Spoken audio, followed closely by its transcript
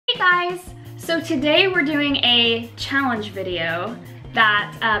guys, so today we're doing a challenge video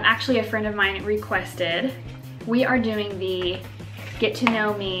that actually a friend of mine requested. We are doing the Get to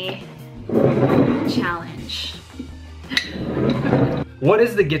Know Me challenge. What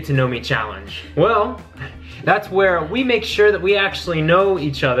is the Get to Know Me challenge? Well, that's where we make sure that we actually know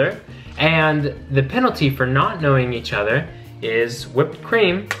each other, and the penalty for not knowing each other is whipped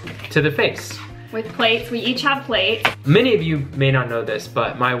cream to the face. With plates, we each have plates. Many of you may not know this,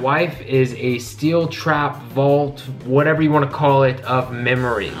 but my wife is a steel trap vault, whatever you want to call it, of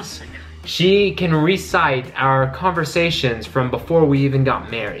memories. She can recite our conversations from before we even got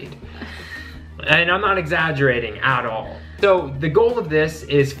married. And I'm not exaggerating at all. So the goal of this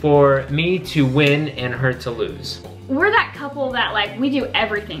is for me to win and her to lose. We're that couple that like, we do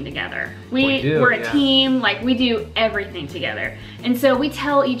everything together. We're a team, like we do everything together. And so we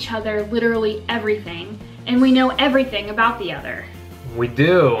tell each other literally everything, and we know everything about the other. We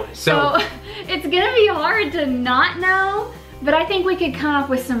do. So it's gonna be hard to not know, but I think we could come up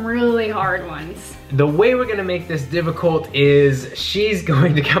with some really hard ones. The way we're gonna make this difficult is she's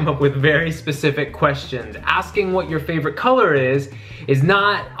going to come up with very specific questions. Asking what your favorite color is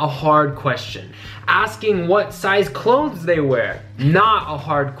not a hard question. Asking what size clothes they wear, not a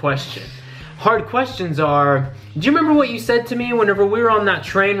hard question. Hard questions are, do you remember what you said to me whenever we were on that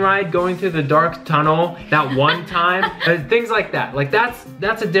train ride going through the dark tunnel that one time? Things like that. Like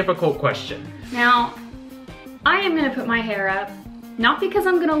that's a difficult question. Now, I am gonna put my hair up, not because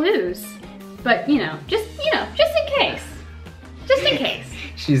I'm gonna lose, but just in case. Just in case.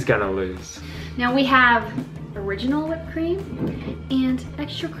 She's gonna lose. Now we have original whipped cream and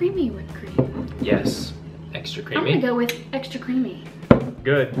extra creamy whipped cream. Yes, extra creamy. I'm gonna go with extra creamy.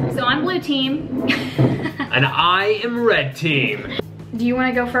 Good. So I'm blue team. And I am red team. Do you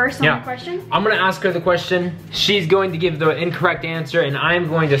wanna go first on the question? I'm gonna ask her the question. She's going to give the incorrect answer, and I'm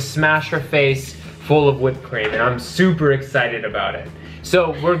going to smash her face full of whipped cream, and I'm super excited about it.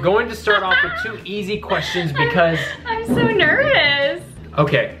 So we're going to start off with 2 easy questions because... I'm so nervous.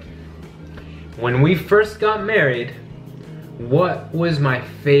 Okay. When we first got married, what was my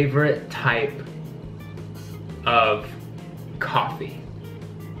favorite type of coffee?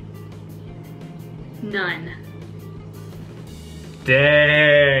 None.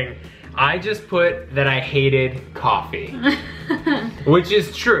 Dang. I just put that I hated coffee. Which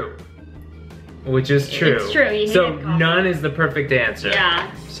is true. Which is true. It's true, you so hated coffee. None is the perfect answer.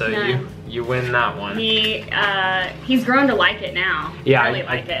 Yeah. So none. you win that one. He's grown to like it now. Yeah, really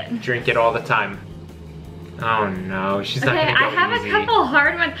I like it. Drink it all the time. Oh no, she's not gonna go I have easy. a couple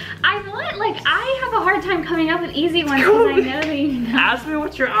hard ones. I have a hard time coming up with easy ones because I know that you know. Ask me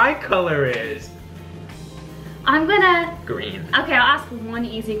what your eye color is. I'm gonna... Green. Okay, I'll ask one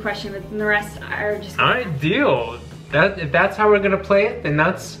easy question, but the rest are just... Alright, deal. If that's how we're gonna play it, then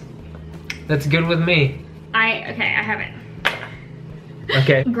that's good with me. Okay, I have it.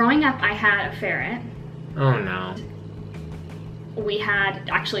 Okay. Growing up, I had a ferret. Oh no. We had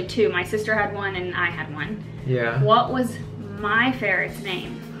actually 2. My sister had one and I had one. Yeah. What was my ferret's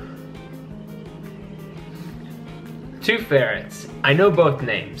name? 2 ferrets. I know both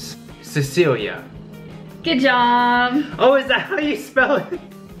names. Cecilia. Good job. Oh, is that how you spell it?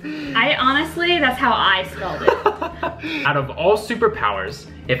 Honestly, that's how I spelled it. Out of all superpowers,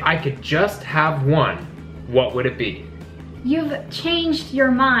 if I could just have one, what would it be? You've changed your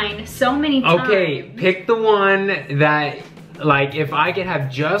mind so many times. Okay, pick the one that, like, if I could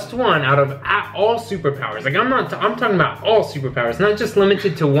have just one out of all superpowers. Like, I'm talking about all superpowers, not just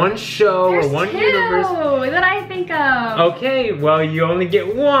limited to one show or one universe. There's 2 that I think of. Okay, well, you only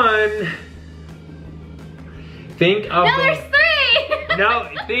get one. Think of No, there's 3! No,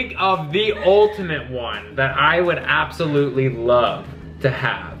 think of the ultimate one that I would absolutely love to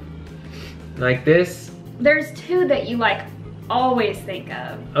have. Like this. There's 2 that you like always think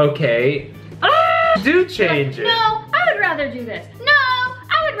of. Okay. Do change it. No, I would rather do this. No,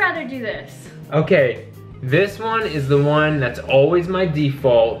 I would rather do this. Okay, this one is the one that's always my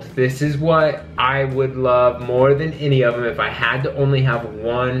default. This is what I would love more than any of them if I had to only have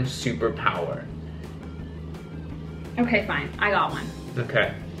one superpower. Okay, fine. I got one.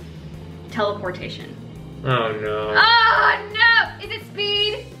 Okay. Teleportation. Oh no. Oh no! Is it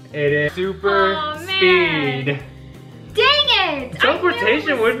speed? It is super speed. Dang it!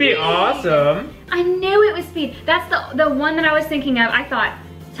 Teleportation would be awesome. I knew it was speed. That's the one that I was thinking of. I thought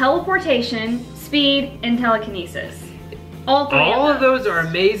teleportation, speed, and telekinesis. All 3 of those are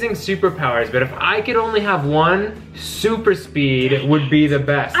amazing superpowers, but if I could only have one, super speed would be the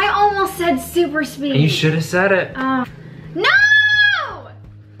best. I almost said super speed. You should have said it. No!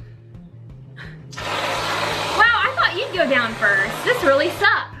 Wow, I thought you'd go down first. This really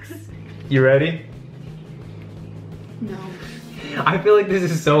sucks. You ready? No. I feel like this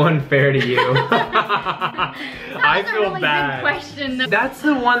is so unfair to you. I feel really bad. Good question, though. That's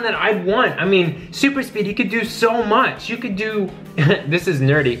the one that I'd want. I mean, super speed, you could do so much. You could do, this is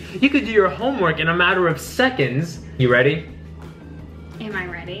nerdy. You could do your homework in a matter of seconds. You ready? Am I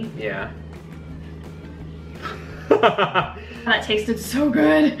ready? Yeah. That tasted so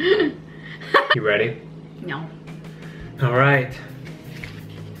good. You ready? No. All right.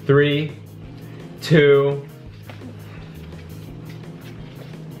 3, 2.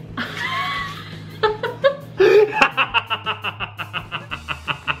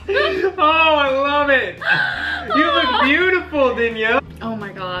 Oh, I love it. You look beautiful, Danielle. Oh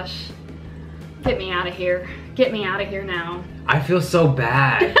my gosh. Get me out of here. Get me out of here now. I feel so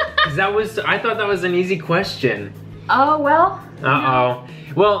bad. 'Cause I thought that was an easy question. Oh, well. Uh-oh.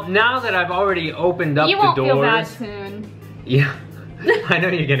 Well, now that I've already opened up the doors. You won't feel bad soon. Yeah. I know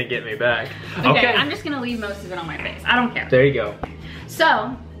you're gonna get me back. Okay, I'm just gonna leave most of it on my face. I don't care. There you go.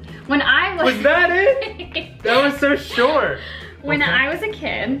 So, when I was... Was that it? That was so short. When I was a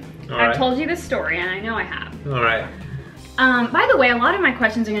kid, I've told you this story, and I know I have. All right. By the way, a lot of my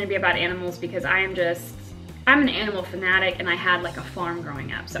questions are gonna be about animals because I'm an animal fanatic, and I had like a farm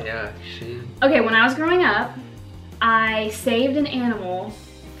growing up, so. Yeah, Okay, when I was growing up, I saved an animal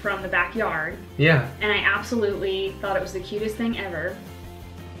from the backyard. Yeah. And I absolutely thought it was the cutest thing ever.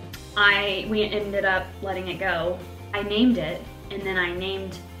 We ended up letting it go. I named it, and then I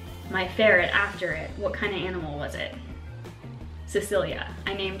named my ferret after it. What kind of animal was it? Cecilia.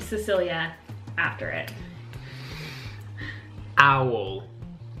 I named Cecilia after it. Owl.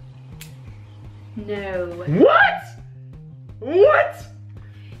 No. What? What?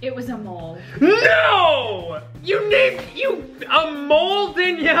 It was a mole. No! You named a mole,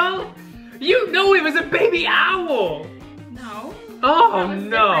 Danielle? You know it was a baby owl. No. Oh, no.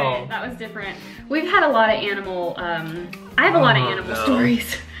 Different. That was different. We've had a lot of animal, I have a lot of animal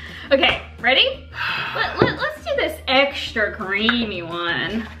stories. Okay, ready? Let's do this extra creamy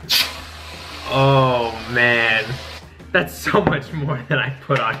one. Oh, man. That's so much more than I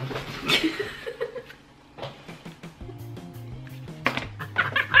put on.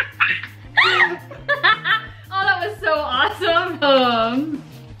 Oh, that was so awesome. Oh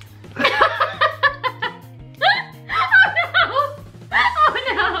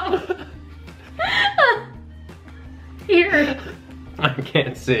no. Here. I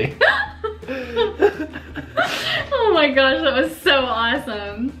can't see. Oh my gosh, that was so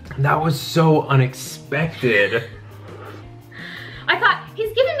awesome. That was so unexpected. I thought,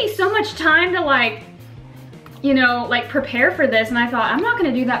 he's given me so much time to like, you know, like prepare for this, and I thought, I'm not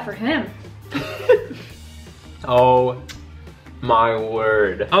gonna do that for him. Oh my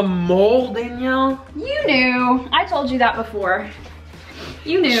word. A mole, Danielle? You knew. I told you that before.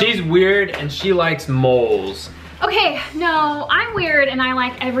 You knew. She's weird and she likes moles. Okay, no, I'm weird and I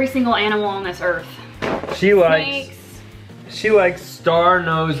like every single animal on this earth. She likes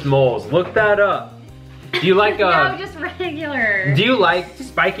star-nosed moles. Look that up. Do you like no, just regular. Do you like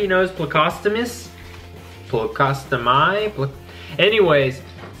spiky-nosed plecostomus? Anyways,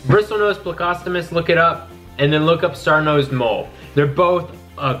 bristle-nosed plecostomus, look it up, and then look up star-nosed mole. They're both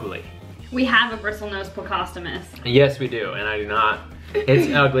ugly. We have a bristle-nosed plecostomus. Yes, we do, and I do not.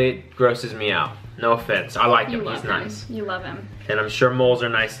 It's ugly, it grosses me out. No offense, I like him, he's nice. You love him. And I'm sure moles are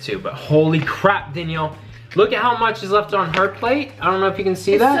nice too, but holy crap, Danielle. Look at how much is left on her plate. I don't know if you can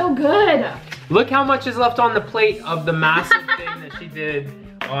see that. It's so good. Look how much is left on the plate of the massive thing that she did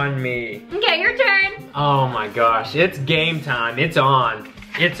on me. Okay, your turn. Oh my gosh, it's game time. It's on.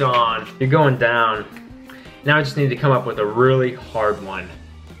 It's on. You're going down. Now I just need to come up with a really hard one.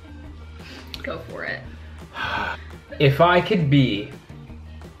 Go for it. If I could be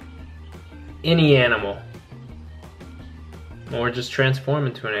any animal, or just transform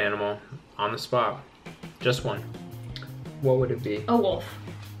into an animal on the spot, just one, what would it be? A wolf.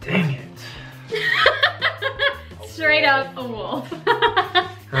 Dang it. Straight up a wolf.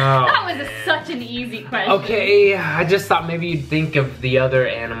 That was such an easy question. Okay, I just thought maybe you'd think of the other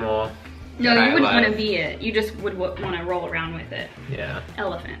animal. No, you wouldn't want to be it. You just would want to roll around with it. Yeah.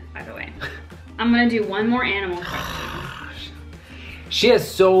 Elephant, by the way. I'm gonna do one more animal question. She has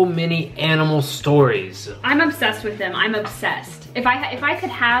so many animal stories. I'm obsessed with them. I'm obsessed. If I could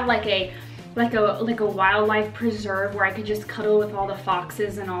have like a wildlife preserve where I could just cuddle with all the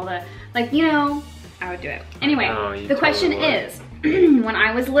foxes and all the, like, you know, I would do it. Anyway, the question is, when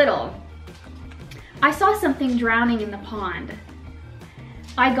I was little, I saw something drowning in the pond.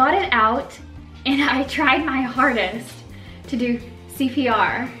 I got it out and I tried my hardest to do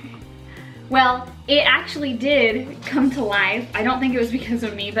CPR. Well, it actually did come to life. I don't think it was because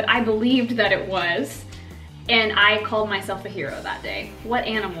of me, but I believed that it was. And I called myself a hero that day. What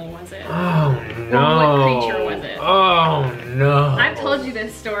animal was it? Oh no. Or what creature was it? Oh no. I've told you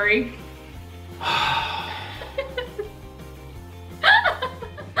this story. Oh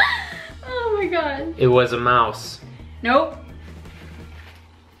my god. It was a mouse. Nope.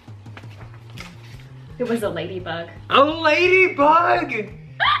 It was a ladybug. A ladybug?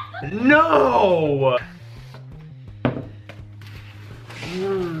 No!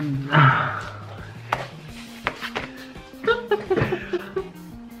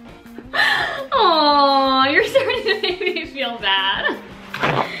 Oh, you're starting to make me feel bad.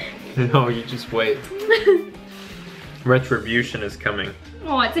 No, you just wait. Retribution is coming.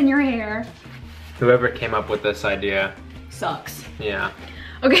 Oh, it's in your hair. Whoever came up with this idea sucks. Yeah.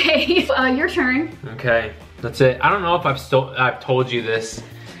 Okay, your turn. Okay, that's it. I don't know if I've told you this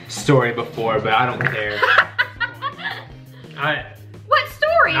story before, but I don't care. What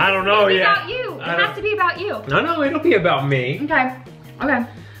story? I don't know yet. About you. It has to be about you. No, it'll be about me. Okay. Okay.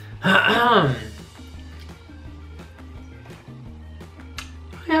 I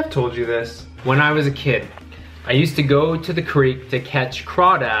have told you this. When I was a kid, I used to go to the creek to catch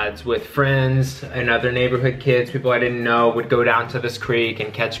crawdads with friends and other neighborhood kids. People I didn't know would go down to this creek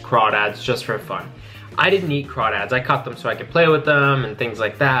and catch crawdads just for fun. I didn't eat crawdads. I caught them so I could play with them and things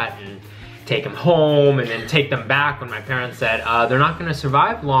like that, and take them home and then take them back when my parents said, they're not gonna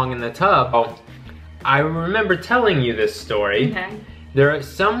survive long in the tub. Oh, I remember telling you this story. Okay.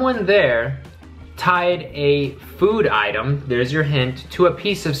 Someone there tied a food item, there's your hint, to a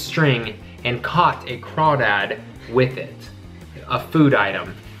piece of string and caught a crawdad with it. A food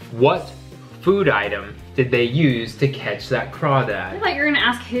item. What food item did they use to catch that crawdad? I thought you were gonna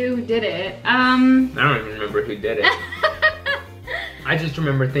ask who did it. I don't even remember who did it. I just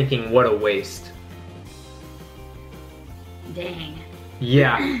remember thinking, what a waste. Dang.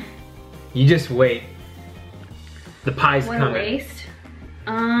 Yeah. You just wait. The pie's coming. What a waste.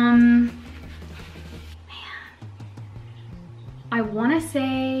 Man. I wanna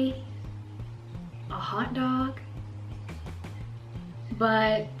say a hot dog,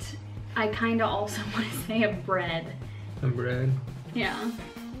 but I kinda also wanna say a bread. A bread? Yeah.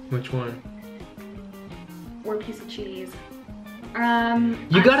 Which one? Or a piece of cheese.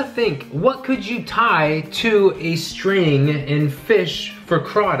 You gotta think, what could you tie to a string and fish for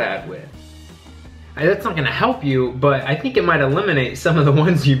crawdad with? That's not gonna help you, but I think it might eliminate some of the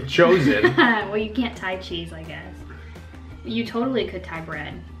ones you've chosen. Well, you can't tie cheese, I guess. You totally could tie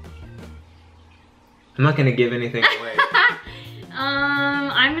bread. I'm not gonna give anything away.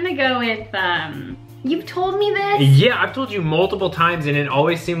 I'm gonna go with, you've told me this? Yeah, I've told you multiple times and it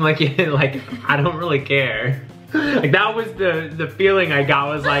always seemed like I don't really care. Like that was the feeling I got,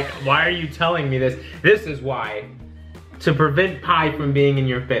 was like, why are you telling me this? This is why. To prevent pie from being in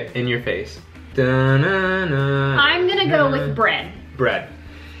your face. I'm gonna go with bread. Bread.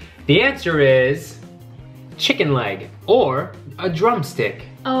 The answer is chicken leg or a drumstick.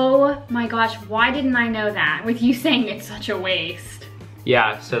 Oh my gosh, why didn't I know that? With you saying it's such a waste.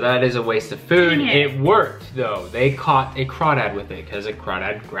 Yeah, so that is a waste of food. Dang it. It worked though. They caught a crawdad with it because a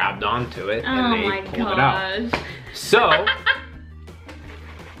crawdad grabbed onto it and they pulled it out. So.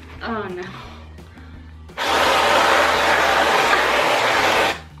 Oh no.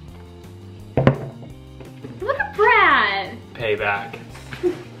 Look at Brad. Payback.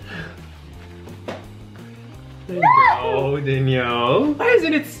 No, Danielle. Why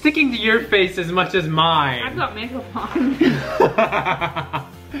isn't it sticking to your face as much as mine? I've got makeup on.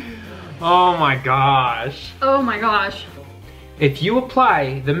 Oh my gosh. Oh my gosh. If you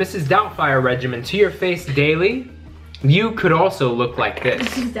apply the Mrs. Doubtfire regimen to your face daily, you could also look like this.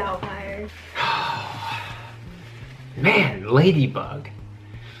 Mrs. Doubtfire. Man, ladybug.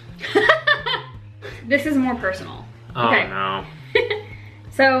 This is more personal. Oh okay. no.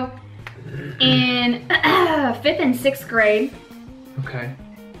 So, in 5th and 6th grade, okay,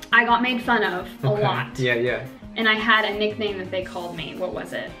 I got made fun of a lot. Yeah. And I had a nickname that they called me. What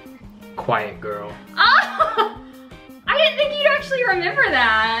was it? Quiet girl. Oh! I didn't think you'd actually remember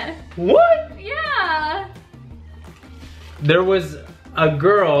that. What? Yeah. There was a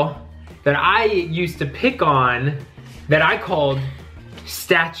girl that I used to pick on that I called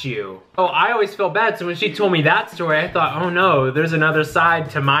Statue. Oh, I always felt bad, so when she told me that story, I thought, oh no, there's another side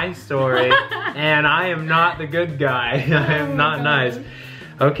to my story, and I am not the good guy. I am not nice.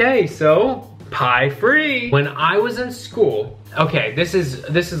 Okay, so Pie free. When I was in school, okay, this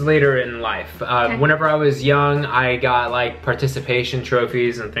is later in life. Okay. Whenever I was young, I got like participation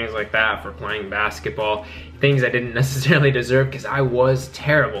trophies and things like that for playing basketball. Things I didn't necessarily deserve because I was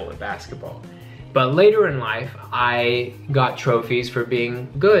terrible at basketball. But later in life, I got trophies for being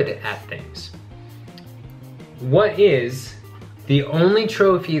good at things. What is the only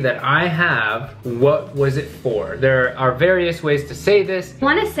trophy that I have? What was it for? There are various ways to say this. I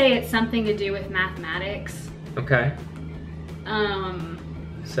want to say it's something to do with mathematics. Okay.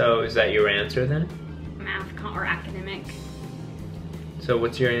 So is that your answer then? Math or academic. So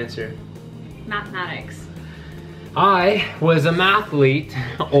what's your answer? Mathematics. I was a mathlete,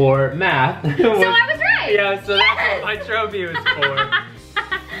 or math. So I was right! Yeah, so that's what my trophy was for.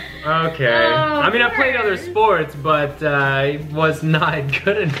 Okay. I mean, I played other sports, but I was not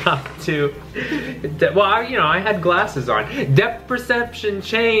good enough to... Well, I had glasses on. Depth perception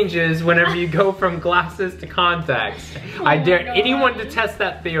changes whenever you go from glasses to contacts. I dare anyone to test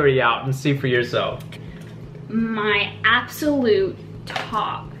that theory out and see for yourself. My absolute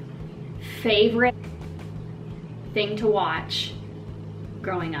top favorite thing to watch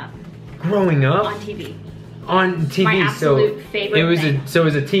growing up. Growing up? On TV. On TV, my absolute favorite it was thing. it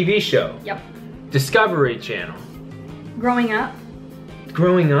was a TV show. Yep. Discovery Channel. Growing up.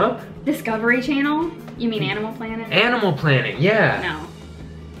 Growing up? Discovery Channel? You mean Animal Planet? Animal Planet, yeah. No.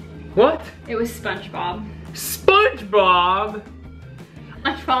 What? It was SpongeBob. SpongeBob?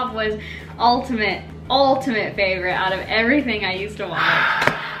 SpongeBob was ultimate favorite out of everything I used to watch.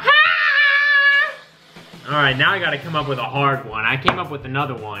 All right, now I gotta come up with a hard one. I came up with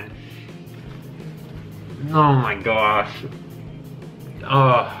another one. Oh my gosh.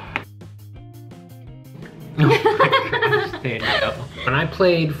 Oh. Oh my gosh, Danielle. When I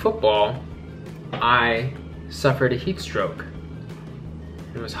played football, I suffered a heat stroke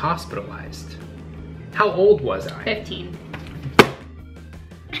and was hospitalized. How old was I? 15.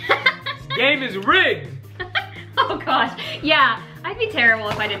 This game is rigged! Oh gosh, yeah, I'd be terrible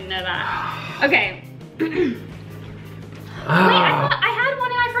if I didn't know that. Okay. Wait, I thought I had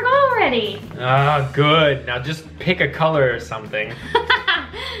one and I forgot already. Ah, good. Now just pick a color or something.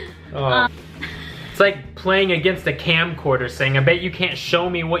 Oh. It's like playing against a camcorder saying, I bet you can't show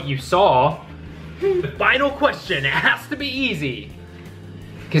me what you saw. The final question, it has to be easy.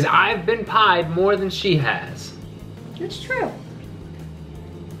 Because I've been pied more than she has. That's true.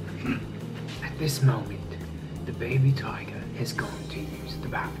 At this moment, the baby tiger has gone to use the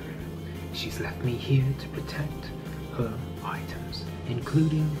bathroom. She's left me here to protect her items,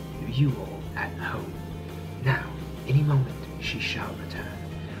 including you all at home. Now, any moment, she shall return.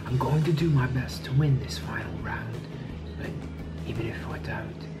 I'm going to do my best to win this final round, but even if I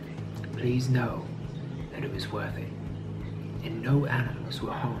don't, please know that it was worth it. And no animals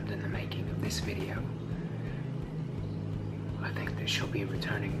were harmed in the making of this video. I think that she'll be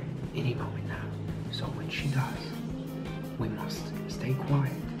returning any moment now, so when she does, we must stay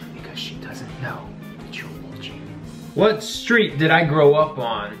quiet because she doesn't know that you're watching. What street did I grow up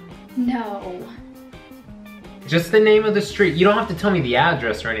on? No. Just the name of the street. You don't have to tell me the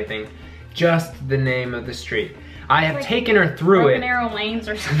address or anything. Just the name of the street. I have taken her through Broken it. Arrow Lanes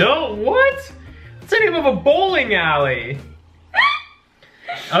or something. No, what? It's the name of a bowling alley.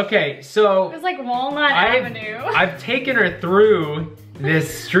 Okay, so It was like Walnut Avenue. I've taken her through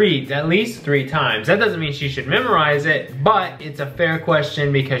this street at least 3 times. That doesn't mean she should memorize it, but it's a fair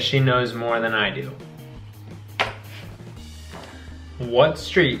question because she knows more than I do. What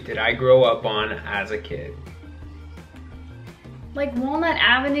street did I grow up on as a kid? Like Walnut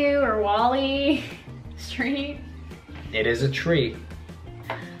Avenue or Wally Street. It is a tree.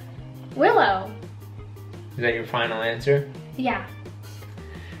 Willow. Is that your final answer? Yeah.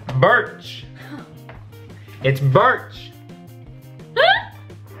 Birch. It's birch.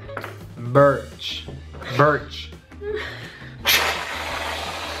 Birch. Birch.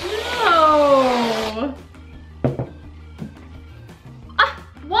 No.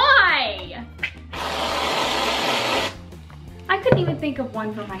 Why? I couldn't even think of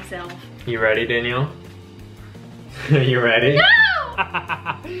one for myself. You ready, Danielle? You ready? No!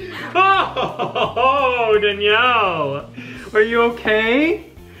 Oh, Danielle! Are you okay?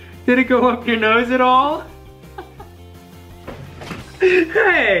 Did it go up your nose at all?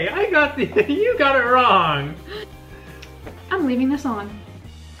 Hey, you got it wrong. I'm leaving this on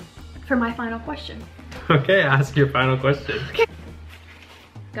for my final question. Okay, ask your final question. Okay.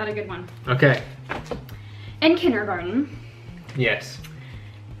 Got a good one. Okay. In kindergarten. Yes.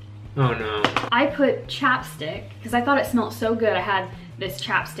 Oh no. I put chapstick, because I thought it smelled so good. I had this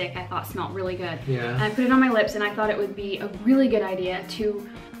chapstick I thought smelled really good. Yeah. And I put it on my lips and I thought it would be a really good idea to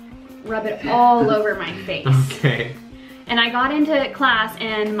rub it all over my face. Okay. And I got into class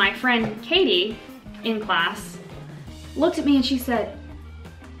and my friend Katie in class looked at me and she said,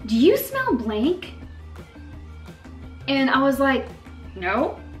 "Do you smell blank?" And I was like,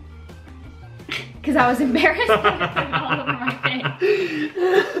 "No." Because I was embarrassed that it was all over my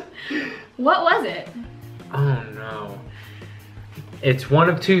face. What was it? Oh no. It's one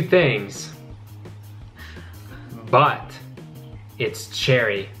of two things. But it's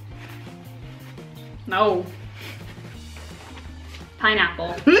cherry. No.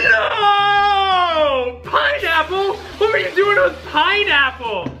 Pineapple. No! Pineapple? What were you doing with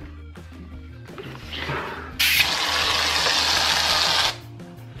pineapple?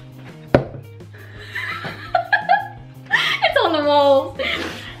 It's on the walls.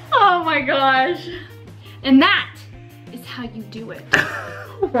 Oh my gosh. And that is how you do it.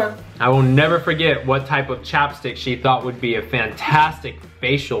 I will never forget what type of chapstick she thought would be a fantastic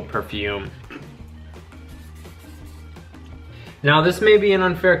facial perfume. Now this may be an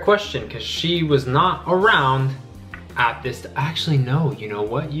unfair question because she was not around at this. Actually, no, you know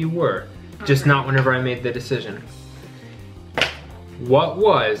what? You were. Just not whenever I made the decision. What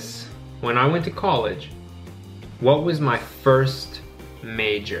was, when I went to college, what was my first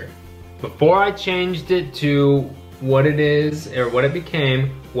major? Before I changed it to what it is, or what it became,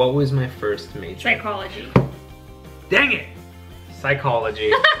 what was my first major? Psychology. Dang it!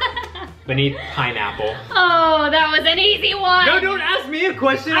 Psychology. Beneath pineapple. Oh, that was an easy one. No, don't ask me a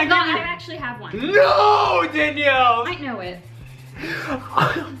question. I actually have one. No, Danielle! I know it.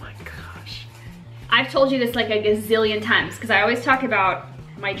 Oh my gosh. I've told you this like a gazillion times because I always talk about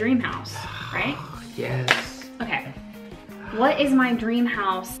my dream house, right? Yes. Okay. What is my dream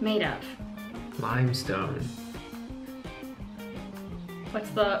house made of? Limestone. What's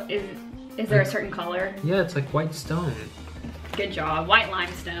the, is there a certain color? Yeah, it's like white stone. Good job, white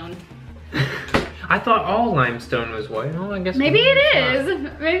limestone. I thought all limestone was white. Oh, I guess maybe it is.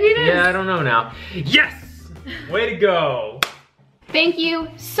 Maybe it is. Yeah, I don't know now. Yes! Way to go. Thank you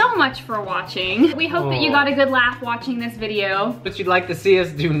so much for watching. We hope that you got a good laugh watching this video. What you'd like to see us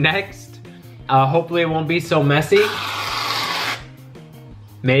do next? Hopefully it won't be so messy.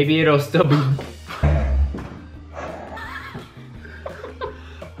 Maybe it'll still be.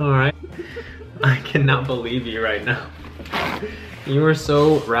 Alright. I cannot believe you right now. You are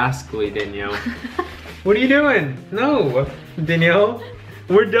so rascally, Danielle. What are you doing? No, Danielle.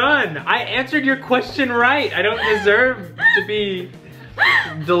 We're done. I answered your question right. I don't deserve to be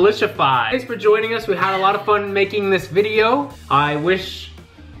delicified. Thanks for joining us. We had a lot of fun making this video. I wish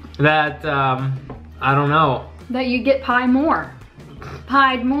that, I don't know. That you get pied more.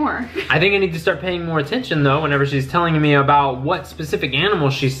 I think I need to start paying more attention though whenever she's telling me about what specific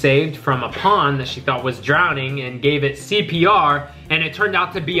animal she saved from a pond that she thought was drowning and gave it CPR and it turned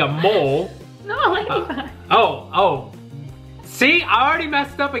out to be a mole. No, a ladybug. Oh. See, I already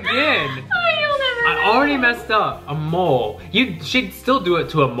messed up again. Oh, you'll never know. I already messed up. A mole. She'd still do it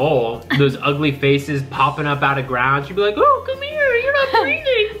to a mole. Those ugly faces popping up out of ground. She'd be like, oh, come here, you're not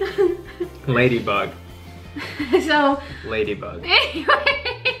breathing. Ladybug. So. Ladybug.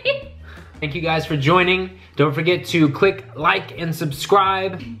 Anyway. Thank you guys for joining. Don't forget to click like and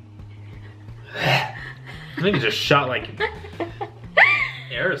subscribe. I think it just shot like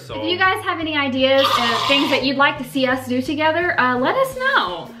aerosol. If you guys have any ideas of things that you'd like to see us do together, let us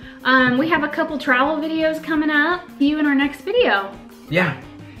know. We have a couple travel videos coming up. See you in our next video. Yeah.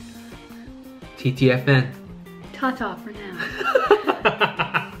 TTFN. Ta-ta for now.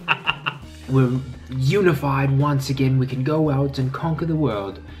 We're unified once again. We can go out and conquer the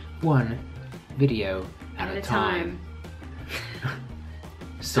world. One video at a time.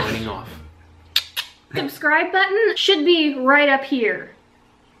 Signing off. Subscribe button should be right up here.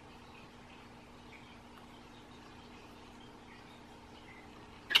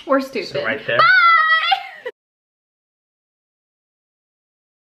 We're stupid. So right there. Bye!